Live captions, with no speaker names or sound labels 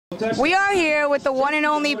We are here with the one and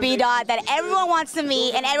only B-Dot that everyone wants to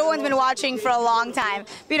meet and everyone's been watching for a long time.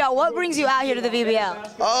 B-Dot, what brings you out here to the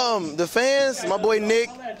VBL? The fans, my boy Nick,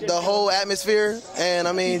 the whole atmosphere, and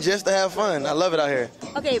I mean, just to have fun. I love it out here.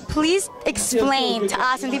 Okay, please explain to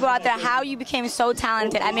us and people out there how you became so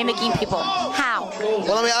talented at mimicking people. How?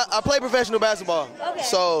 Well, I mean, I play professional basketball,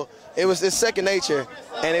 so it's second nature,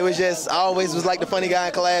 and it was just, I always was like the funny guy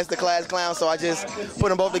in class, the class clown, so I just put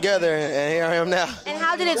them both together, and here I am now. And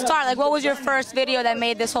how did it start? Like, what was your first video that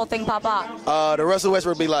made this whole thing pop off? The Russell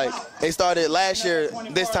Westbrook Be Like. They started last year,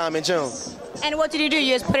 this time in June. And what did you do?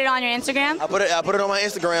 You just put it on your Instagram? I put it on my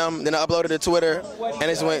Instagram, then I uploaded it to Twitter, and it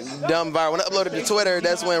just went dumb viral. When I uploaded it to Twitter,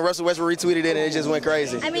 that's when Russell Westbrook retweeted it, and it just went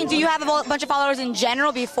crazy. I mean, do you have a bunch of followers in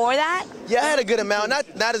general before that? Yeah, I had a good amount.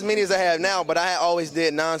 Not as many as I have now, but I always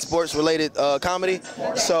did non-sports related comedy.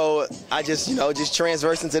 So I just, just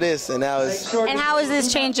transversed into this, and now it's... And how has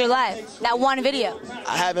this changed your life, that one video?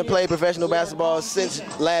 I haven't played professional basketball since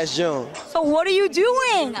last June. So what are you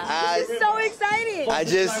doing? This is so exciting. I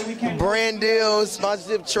just brand deals,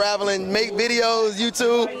 sponsorship, traveling, make videos,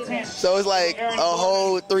 YouTube. So it's like a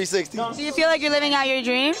whole 360. Do you feel like you're living out your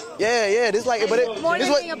dream? Yeah. This like, more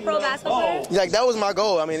than being a pro basketball player? Like, that was my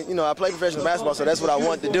goal. I mean, I play professional basketball, so that's what I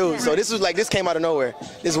wanted to do. So this came out of nowhere.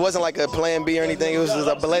 This wasn't like a plan B or anything. It was just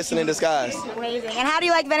a blessing in disguise. Amazing. And how do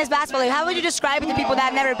you like Venice Basketball League? How would you describe it to people that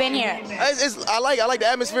have never been here? I like the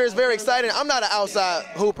atmosphere. It's very exciting. I'm not an outside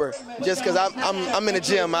hooper, just because I'm in the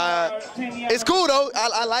gym. It's cool though.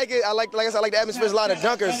 I like it. Like I said, I like the atmosphere. There's a lot of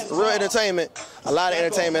dunkers, real entertainment, a lot of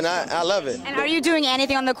entertainment. I love it. And are you doing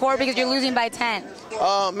anything on the court because you're losing by 10?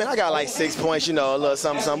 Man, I got like 6 points. A little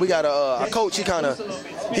something. We got a coach. He kind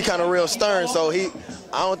of real stern. So I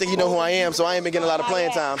don't think he know who I am. So I ain't been getting a lot of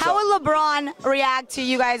playing time. How will LeBron react to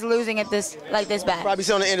you guys losing at this bad? Probably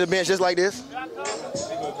sit on the end of the bench just like this.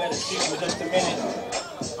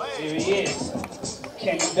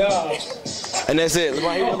 And that's it.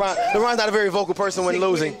 LeBron's not a very vocal person when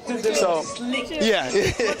losing. So, yeah.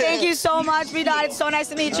 Well, thank you so much, B-Dot. It's so nice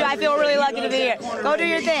to meet you. I feel really lucky to be here. Go do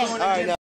your thing. All right, now.